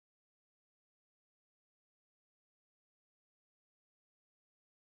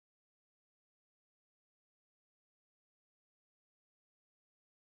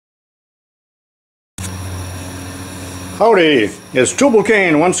Howdy, it's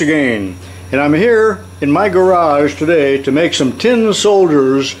Tubalcain once again, and I'm here in my garage today to make some tin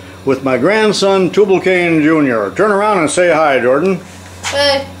soldiers with my grandson Tubalcain Jr. Turn around and say hi, Jordan.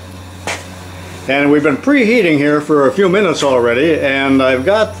 Hey. And we've been preheating here for a few minutes already, and I've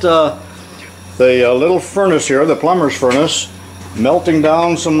got the little furnace here, the plumber's furnace, melting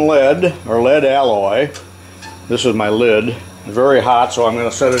down some lead, or lead alloy. This is my lid. Very hot, so I'm going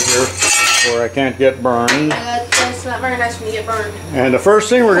to set it here where I can't get burned. That's not very nice when you get burned. And the first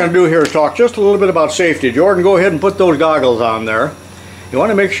thing we're going to do here is talk just a little bit about safety. Jordan, go ahead and put those goggles on there. You want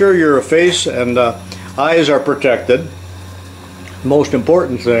to make sure your face and eyes are protected. Most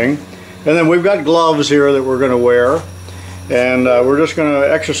important thing. And then we've got gloves here that we're going to wear. And we're just going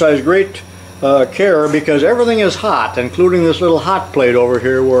to exercise great care because everything is hot, including this little hot plate over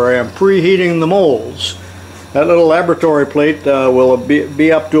here where I am preheating the molds. That little laboratory plate will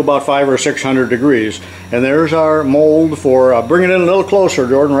be up to about 500 or 600 degrees. And there's our mold for, bring it in a little closer,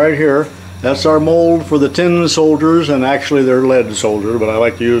 Jordan, right here. That's our mold for the tin soldiers, and actually they're lead soldiers, but I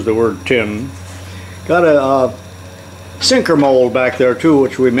like to use the word tin. Got a sinker mold back there too,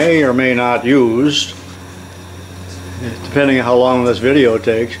 which we may or may not use, depending on how long this video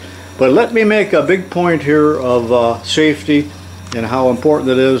takes. But let me make a big point here of safety and how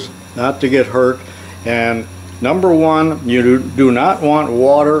important it is not to get hurt. And number one, you do not want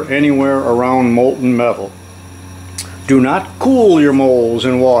water anywhere around molten metal. Do not cool your molds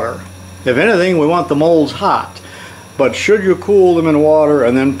in water. If anything, we want the molds hot. But should you cool them in water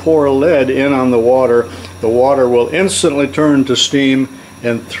and then pour lead in on the water will instantly turn to steam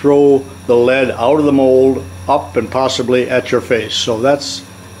and throw the lead out of the mold, up and possibly at your face. So that's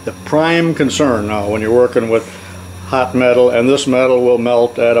the prime concern now when you're working with hot metal, and this metal will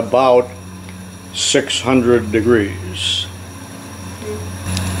melt at about 600 degrees.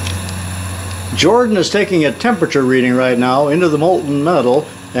 Jordan is taking a temperature reading right now into the molten metal,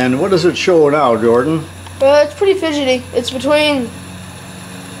 and what does it show now, Jordan? It's pretty fidgety. It's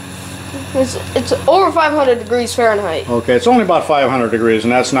over 500 degrees Fahrenheit. Okay, it's only about 500 degrees,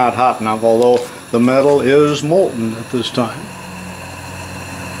 and that's not hot enough, although the metal is molten at this time.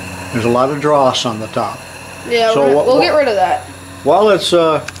 There's a lot of dross on the top. Yeah, so we'll get rid of that. While it's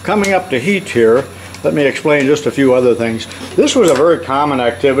coming up to heat here, let me explain just a few other things. This was a very common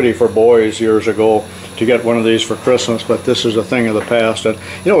activity for boys years ago to get one of these for Christmas, but this is a thing of the past. And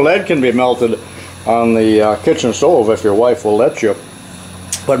you know, lead can be melted on the kitchen stove if your wife will let you.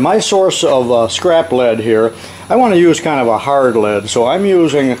 But my source of scrap lead here, I want to use kind of a hard lead, so I'm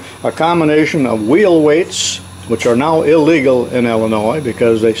using a combination of wheel weights, which are now illegal in Illinois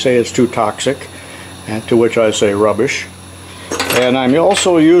because they say it's too toxic, and to which I say rubbish. And I'm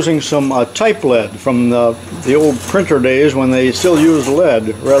also using some type lead from the old printer days when they still used lead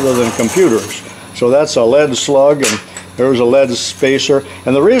rather than computers. So that's a lead slug, and there's a lead spacer.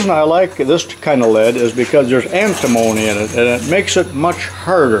 And the reason I like this kind of lead is because there's antimony in it, and it makes it much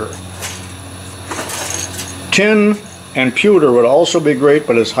harder. Tin and pewter would also be great,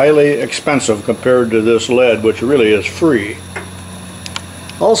 but it's highly expensive compared to this lead, which really is free.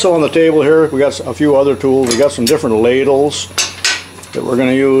 Also on the table here, we got a few other tools. We got some different ladles that we're going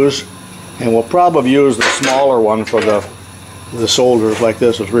to use, and we'll probably use the smaller one for the soldiers like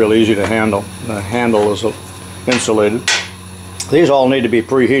this. It's real easy to handle. The handle is insulated. These all need to be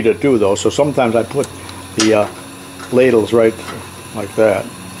preheated too, though, so sometimes I put the ladles right like that.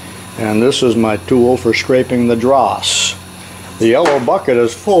 And this is my tool for scraping the dross. The yellow bucket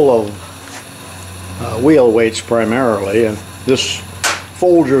is full of wheel weights primarily, and this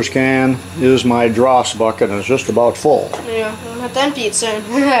Folgers can is my dross bucket, and it's just about full. Yeah, I'm gonna have to empty it soon.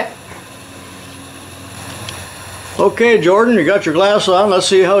 Okay, Jordan, you got your glass on. Let's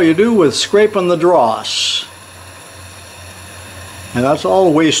see how you do with scraping the dross. And that's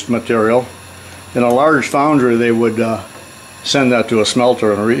all waste material. In a large foundry, they would send that to a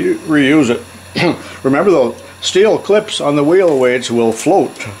smelter and reuse it. Remember, the steel clips on the wheel weights will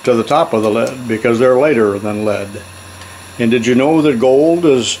float to the top of the lead because they're lighter than lead. And did you know that gold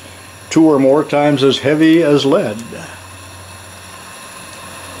is 2 or more times as heavy as lead?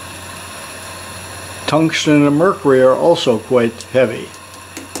 Tungsten and mercury are also quite heavy.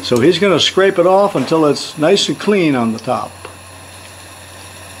 So he's going to scrape it off until it's nice and clean on the top.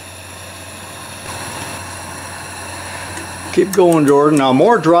 Keep going, Jordan. Now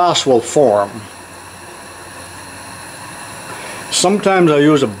more dross will form. Sometimes I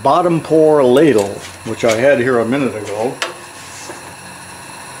use a bottom pour ladle, which I had here a minute ago.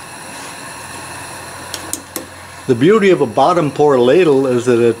 The beauty of a bottom pour ladle is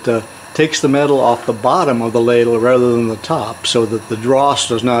that it takes the metal off the bottom of the ladle rather than the top, so that the dross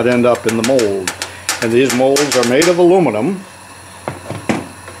does not end up in the mold. And these molds are made of aluminum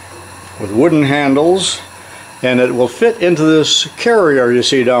with wooden handles, and it will fit into this carrier you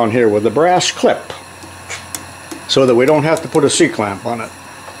see down here with the brass clip so that we don't have to put a C-clamp on it.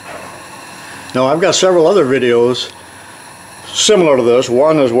 Now I've got several other videos similar to this.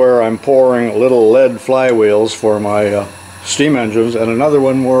 One is where I'm pouring little lead flywheels for my steam engines, and another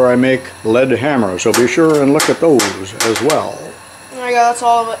one where I make lead hammers, so be sure and look at those as well. There you go, that's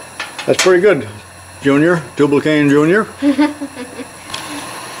all of it. That's pretty good, Junior, Tubalcain Junior.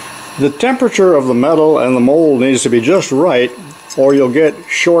 The temperature of the metal and the mold needs to be just right, or you'll get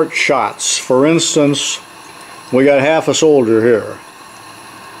short shots. For instance, we got half a soldier here.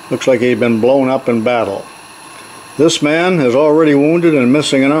 Looks like he'd been blown up in battle. This man is already wounded and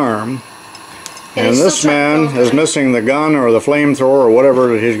missing an arm. And this man is missing the gun or the flamethrower or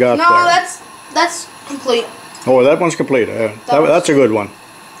whatever that he's got there. No, that's complete. Oh, that one's complete. That's a good one.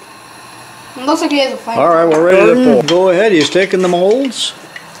 It looks like he has a flamethrower. Alright, we're ready to pull. Go ahead, he's taking the molds,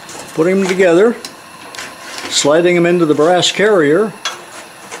 putting them together, sliding them into the brass carrier,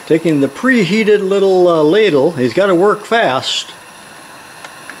 taking the preheated little ladle. He's got to work fast.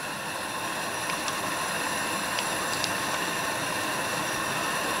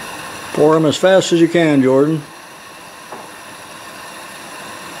 Pour them as fast as you can, Jordan.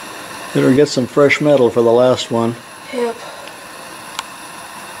 Better get some fresh metal for the last one. Yep.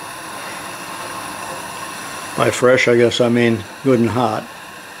 By fresh, I guess I mean good and hot.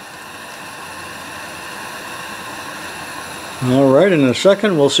 Alright, in a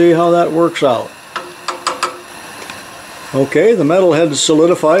second we'll see how that works out. Okay, the metal had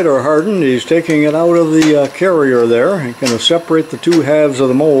solidified or hardened. He's taking it out of the carrier there. He's going to separate the two halves of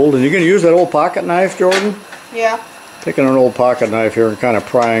the mold. And you're going to use that old pocket knife, Jordan? Yeah. Taking an old pocket knife here and kind of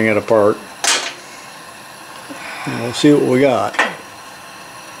prying it apart. And we'll see what we got.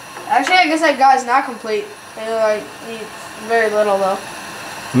 Actually, I guess that guy's not complete. Like, very little though.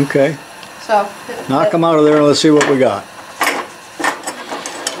 Okay. So. Knock them out of there and let's see what we got.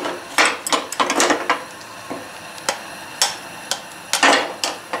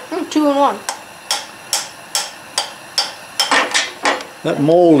 Two in one. That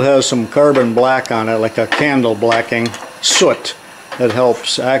mold has some carbon black on it, like a candle blacking soot that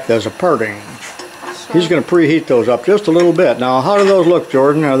helps act as a parting. So he's going to preheat those up just a little bit. Now, how do those look,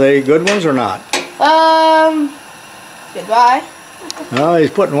 Jordan? Are they good ones or not? Goodbye. Oh, he's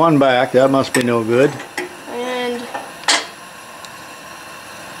putting one back. That must be no good. And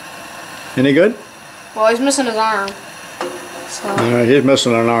any good? Well, he's missing his arm. So. He's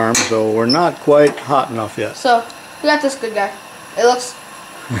missing an arm, so we're not quite hot enough yet. So, we got this good guy. It looks...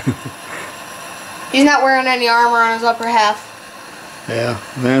 He's not wearing any armor on his upper half. Yeah,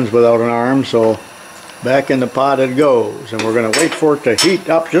 man's without an arm, so back in the pot it goes. And we're going to wait for it to heat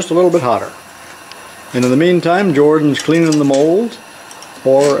up just a little bit hotter. And in the meantime, Jordan's cleaning the mold.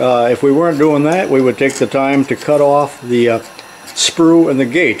 Or if we weren't doing that, we would take the time to cut off the sprue and the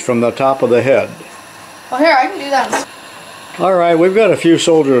gate from the top of the head. Well, here, I can do that. Alright, we've got a few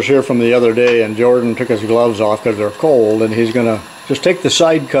soldiers here from the other day, and Jordan took his gloves off because they're cold, and he's going to just take the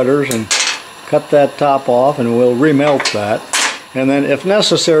side cutters and cut that top off, and we'll remelt that. And then if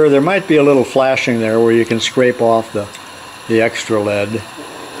necessary, there might be a little flashing there where you can scrape off the extra lead.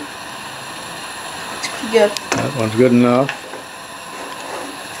 It's pretty good. That one's good enough.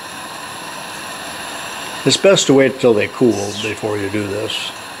 It's best to wait till they cool before you do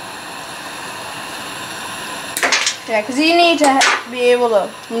this. Yeah, because you need to be able to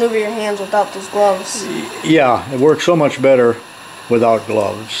maneuver your hands without those gloves. Yeah, it works so much better without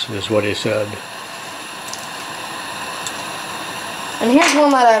gloves, is what he said. And here's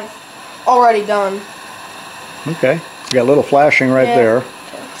one that I've already done. Okay, you got a little flashing right there.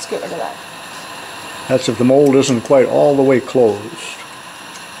 Okay, let's get rid of that. That's if the mold isn't quite all the way closed.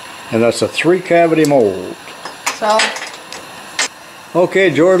 And that's a 3-cavity mold. So. Okay,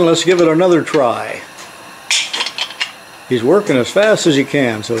 Jordan, let's give it another try. He's working as fast as he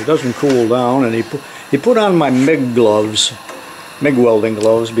can so it doesn't cool down, and he put on my MIG gloves, MIG welding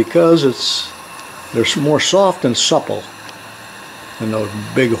gloves, because they're more soft and supple than those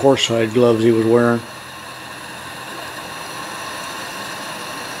big horsehide gloves he was wearing.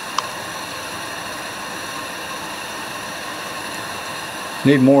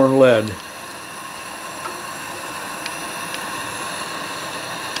 Need more lead.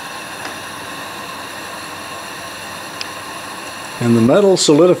 And the metal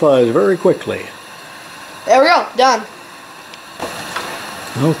solidifies very quickly. There we go, done.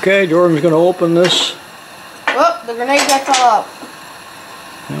 Okay, Jordan's going to open this. Oh, the grenade guy fell out.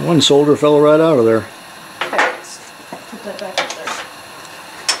 And one soldier fell right out of there. Okay, let's put that back up there.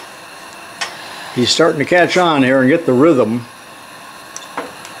 He's starting to catch on here and get the rhythm.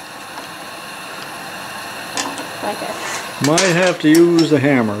 Okay. Might have to use the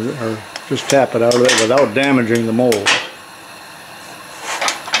hammer or just tap it out of it without damaging the mold.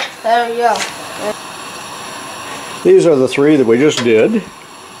 There we go. These are the 3 that we just did.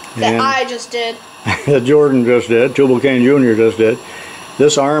 That I just did. That Jordan just did. Tubalcain Jr. just did.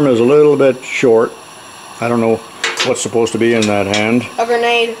 This arm is a little bit short. I don't know what's supposed to be in that hand. A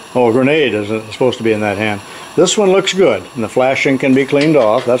grenade. Oh, a grenade is supposed to be in that hand. This one looks good, and the flashing can be cleaned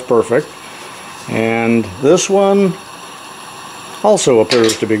off. That's perfect. And this one also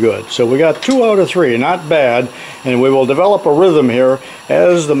appears to be good. So we got 2 out of 3, not bad. And we will develop a rhythm here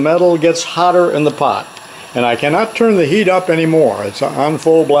as the metal gets hotter in the pot. And I cannot turn the heat up anymore. It's on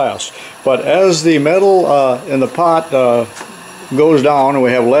full blast. But as the metal in the pot goes down and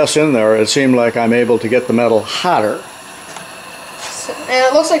we have less in there, it seemed like I'm able to get the metal hotter. And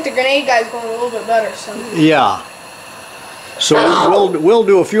it looks like the grenade guy's going a little bit better. So. Yeah. So we'll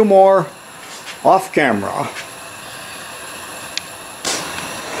do a few more off camera.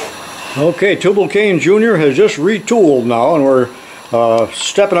 Okay, Tubalcain Jr. has just retooled now, and we're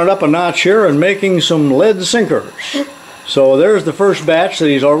stepping it up a notch here and making some lead sinkers. So there's the first batch that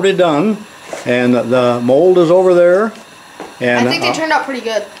he's already done, and the mold is over there. And I think they turned out pretty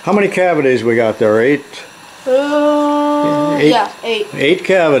good. How many cavities we got there? 8? Yeah, 8. 8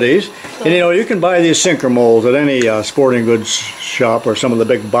 cavities. So. And you know, you can buy these sinker molds at any sporting goods shop, or some of the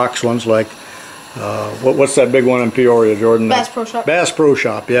big box ones like what's that big one in Peoria, Jordan? Bass Pro Shop. Bass Pro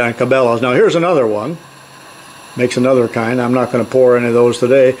Shop, yeah, and Cabela's. Now here's another one. Makes another kind. I'm not going to pour any of those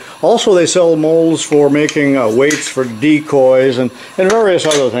today. Also, they sell molds for making weights for decoys and various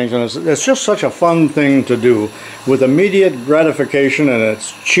other things. And it's just such a fun thing to do with immediate gratification, and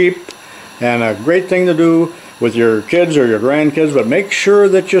it's cheap and a great thing to do with your kids or your grandkids, but make sure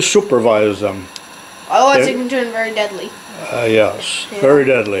that you supervise them. Otherwise, it can turn very deadly. Yes, yeah. Very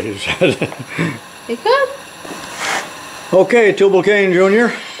deadly, he said. It could. Okay, Tubalcain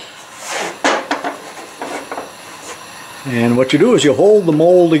Jr. And what you do is you hold the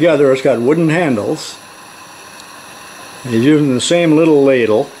mold together. It's got wooden handles. He's using the same little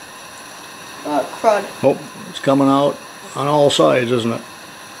ladle. Oh, crud. Oh, it's coming out on all sides, isn't it?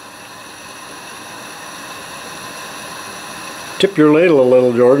 Tip your ladle a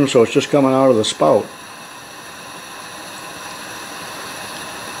little, Jordan, so it's just coming out of the spout.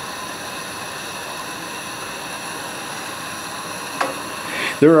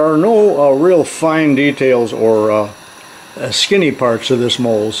 There are no real fine details or skinny parts of this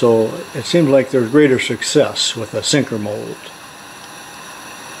mold, so it seems like there's greater success with a sinker mold.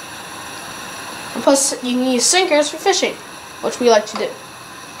 Plus, you can use sinkers for fishing, which we like to do.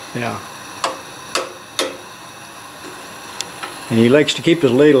 Yeah. And he likes to keep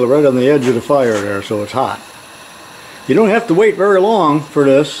his ladle right on the edge of the fire there, so it's hot. You don't have to wait very long for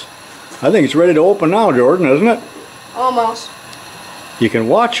this. I think it's ready to open now, Jordan, isn't it? Almost. You can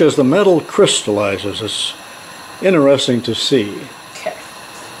watch as the metal crystallizes. It's interesting to see. Okay.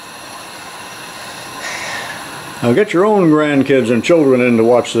 Now get your own grandkids and children in to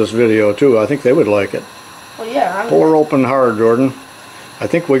watch this video too. I think they would like it. Well, yeah. Pull her open hard, Jordan. I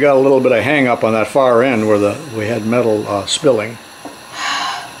think we got a little bit of hang up on that far end where we had metal spilling.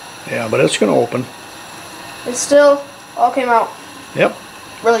 Yeah, but it's going to open. It still all came out. Yep.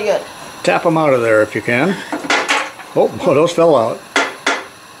 Really good. Tap them out of there if you can. Oh, those fell out.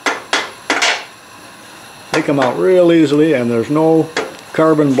 They come out real easily, and there's no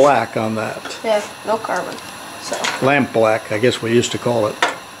carbon black on that. Yeah, no carbon. So. Lamp black, I guess we used to call it.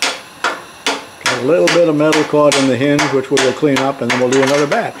 Got a little bit of metal caught in the hinge, which we will clean up, and then we'll do another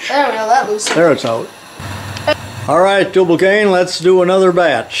batch. There we go, that loosened. There it's out. All right, Tubalcain, let's do another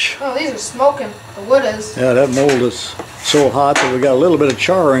batch. Oh, these are smoking. The wood is. Yeah, that mold is so hot that we got a little bit of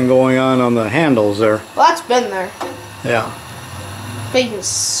charring going on the handles there. Well, that's been there. Yeah. But you can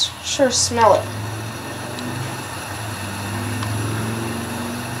sure smell it.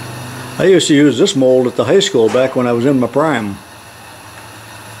 I used to use this mold at the high school back when I was in my prime.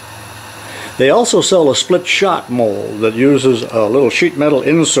 They also sell a split shot mold that uses a little sheet metal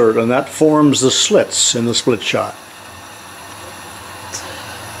insert, and that forms the slits in the split shot.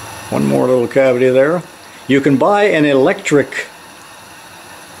 One more little cavity there. You can buy an electric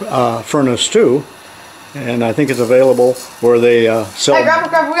furnace too, and I think it's available where they sell... Hey, grab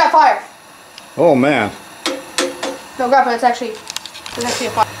it, we got fire. Oh man. No, grab it, it's actually a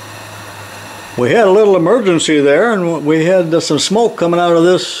fire. We had a little emergency there, and we had some smoke coming out of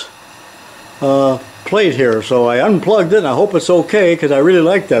this plate here, so I unplugged it, and I hope it's okay because I really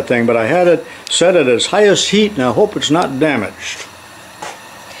like that thing, but I had it set at its highest heat, and I hope it's not damaged.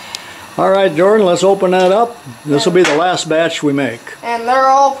 All right, Jordan, let's open that up. This will be the last batch we make. And they're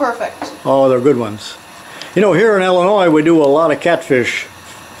all perfect. Oh, they're good ones. You know, here in Illinois, we do a lot of catfish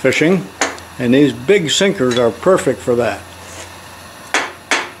fishing, and these big sinkers are perfect for that.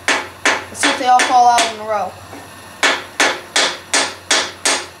 Let's see if they all fall out in a row.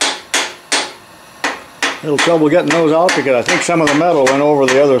 A little trouble getting those out because I think some of the metal went over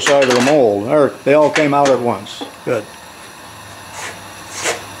the other side of the mold. There, they all came out at once. Good.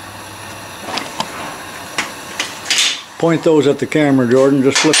 Point those at the camera, Jordan.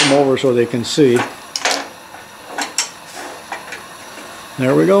 Just flip them over so they can see.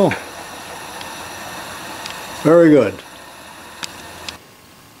 There we go. Very good.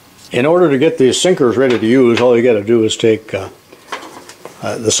 In order to get these sinkers ready to use, all you got to do is take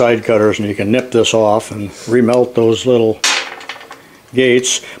the side cutters and you can nip this off and remelt those little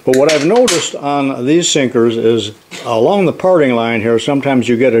gates. But what I've noticed on these sinkers is along the parting line here, sometimes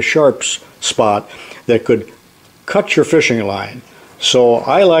you get a sharp spot that could cut your fishing line. So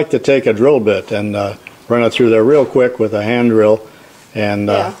I like to take a drill bit and run it through there real quick with a hand drill and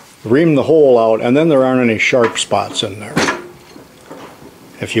ream the hole out, and then there aren't any sharp spots in there.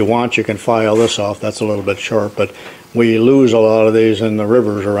 If you want, you can file this off. That's a little bit sharp, but we lose a lot of these in the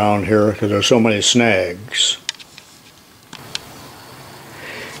rivers around here because there's so many snags.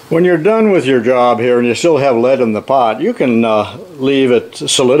 When you're done with your job here and you still have lead in the pot, you can leave it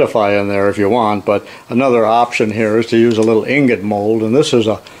solidify in there if you want, but another option here is to use a little ingot mold, and this is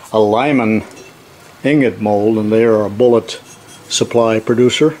a Lyman ingot mold, and they are a bullet supply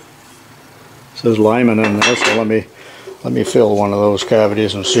producer. It says Lyman in there, so let me fill one of those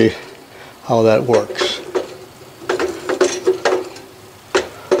cavities and see how that works.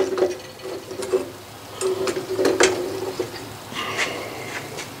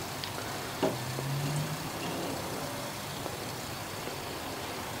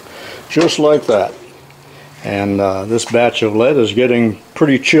 Just like that. And this batch of lead is getting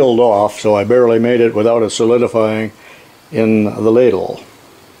pretty chilled off, so I barely made it without it solidifying in the ladle.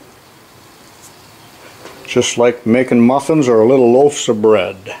 Just like making muffins or little loaves of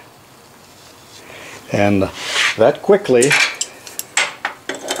bread. And that quickly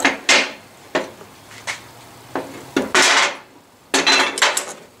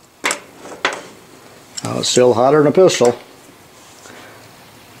now it's still hotter than a pistol.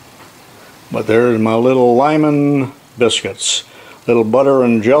 But there's my little Lyman biscuits. Little butter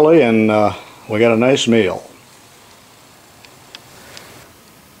and jelly, and we got a nice meal.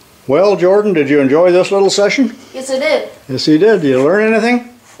 Well, Jordan, did you enjoy this little session? Yes, I did. Yes, you did. Did you learn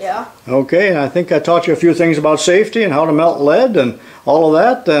anything? Yeah. Okay, and I think I taught you a few things about safety and how to melt lead and all of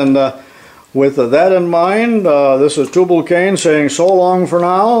that. And with that in mind, this is Tubalcain saying so long for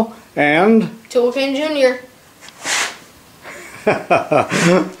now, and... Tubalcain Jr.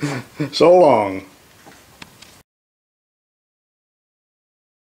 So long.